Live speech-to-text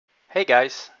Hey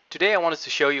guys, today I wanted to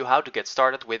show you how to get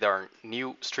started with our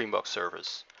new Streambox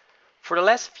service. For the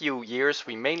last few years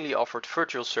we mainly offered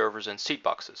virtual servers and seed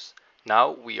boxes.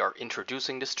 Now we are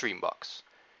introducing the Streambox.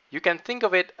 You can think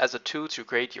of it as a tool to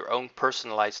create your own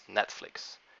personalized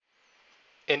Netflix.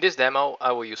 In this demo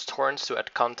I will use torrents to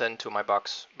add content to my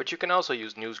box, but you can also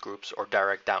use newsgroups or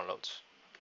direct downloads.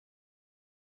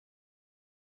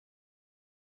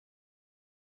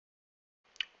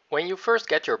 When you first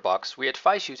get your box, we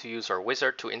advise you to use our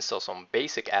wizard to install some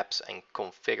basic apps and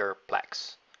configure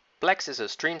Plex. Plex is a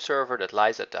stream server that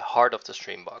lies at the heart of the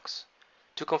Streambox.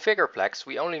 To configure Plex,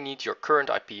 we only need your current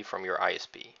IP from your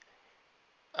ISP.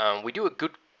 We do a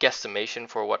good guesstimation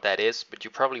for what that is, but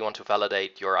you probably want to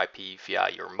validate your IP via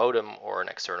your modem or an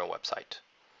external website.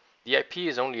 The IP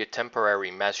is only a temporary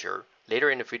measure.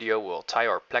 Later in the video we'll tie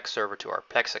our Plex server to our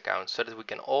Plex account so that we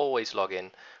can always log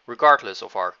in regardless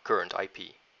of our current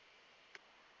IP.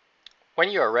 When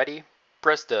you are ready,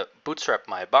 press the Bootstrap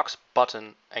My Box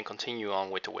button and continue on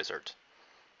with the wizard.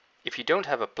 If you don't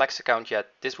have a Plex account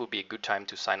yet, this would be a good time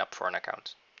to sign up for an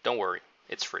account. Don't worry,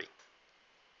 it's free.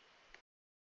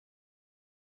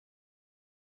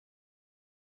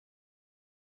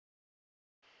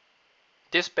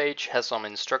 This page has some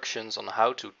instructions on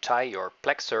how to tie your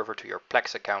Plex server to your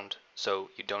Plex account so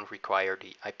you don't require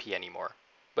the IP anymore,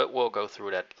 but we'll go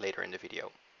through that later in the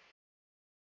video.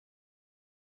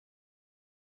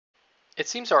 It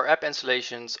seems our app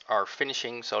installations are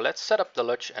finishing, so let's set up the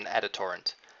LUTch and add a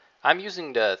torrent. I'm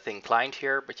using the thin client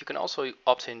here, but you can also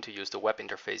opt in to use the web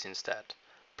interface instead.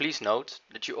 Please note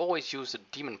that you always use the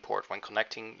daemon port when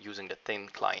connecting using the thin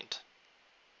client.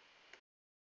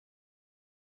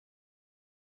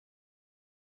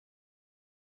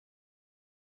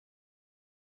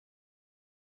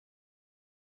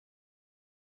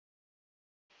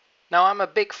 Now I'm a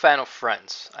big fan of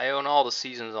Friends. I own all the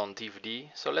seasons on DVD,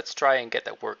 so let's try and get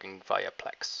that working via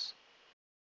Plex.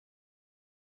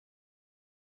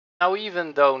 Now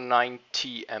even though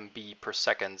 90 MB per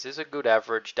second is a good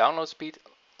average download speed,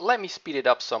 let me speed it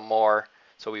up some more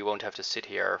so we won't have to sit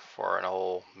here for a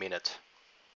whole minute.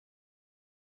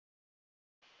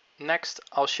 Next,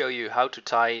 I'll show you how to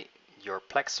tie your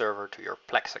Plex server to your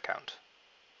Plex account.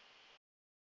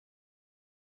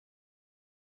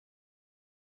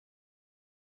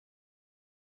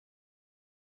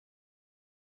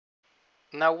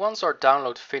 Now once our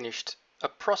download finished, a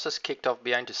process kicked off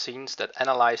behind the scenes that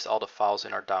analyzed all the files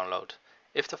in our download.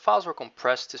 If the files were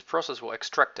compressed, this process will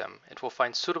extract them. It will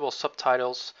find suitable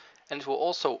subtitles and it will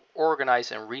also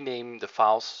organize and rename the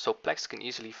files so Plex can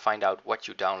easily find out what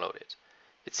you downloaded.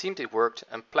 It seemed it worked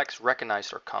and Plex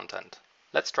recognized our content.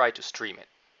 Let's try to stream it.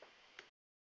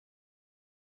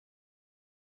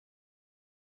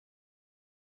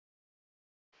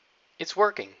 It's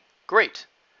working! Great!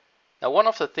 Now one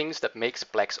of the things that makes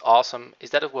Plex awesome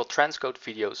is that it will transcode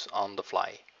videos on the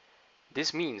fly.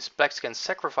 This means Plex can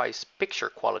sacrifice picture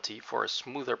quality for a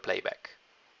smoother playback.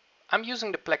 I'm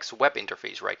using the Plex web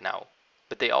interface right now,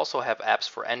 but they also have apps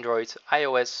for Android,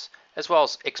 iOS, as well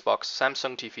as Xbox,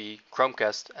 Samsung TV,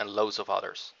 Chromecast and loads of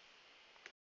others.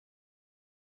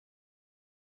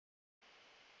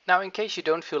 Now in case you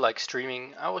don't feel like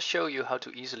streaming, I will show you how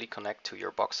to easily connect to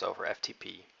your box over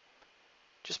FTP.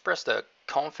 Just press the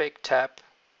Config tab.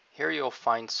 Here you'll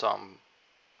find some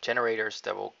generators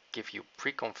that will give you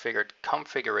pre-configured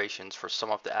configurations for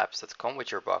some of the apps that come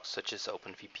with your box, such as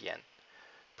OpenVPN.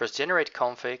 Press Generate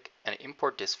Config and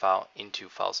import this file into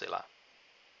FileZilla.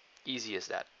 Easy as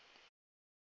that.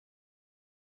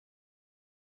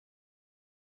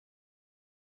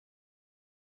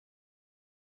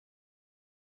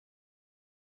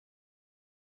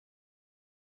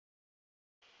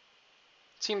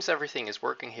 Seems everything is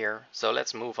working here, so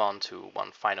let's move on to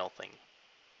one final thing.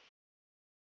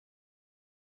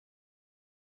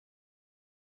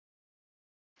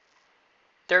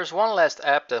 There's one last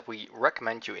app that we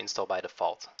recommend you install by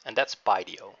default, and that's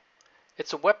Pydio.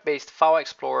 It's a web-based file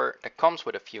explorer that comes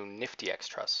with a few nifty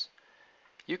extras.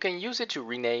 You can use it to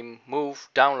rename, move,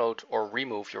 download or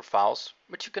remove your files,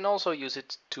 but you can also use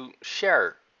it to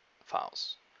share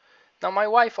files. Now my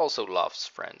wife also loves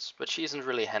Friends, but she isn't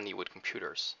really handy with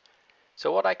computers.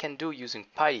 So what I can do using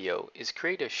Pydio is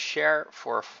create a share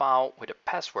for a file with a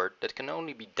password that can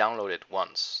only be downloaded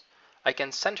once. I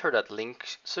can send her that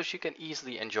link so she can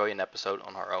easily enjoy an episode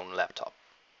on her own laptop.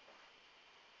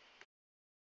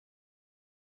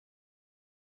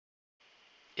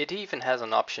 It even has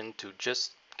an option to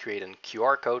just create a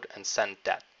QR code and send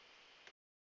that.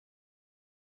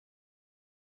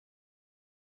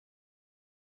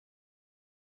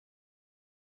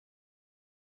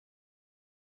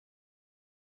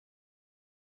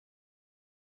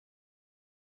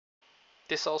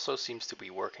 This also seems to be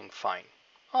working fine.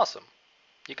 Awesome!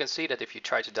 You can see that if you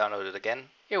try to download it again,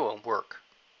 it won't work.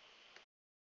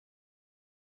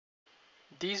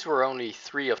 These were only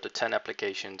 3 of the 10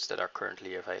 applications that are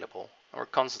currently available, and we're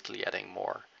constantly adding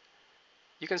more.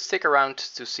 You can stick around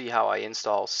to see how I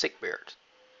install Sickbeard,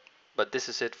 but this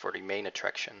is it for the main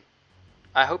attraction.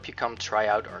 I hope you come try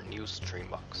out our new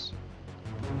Streambox.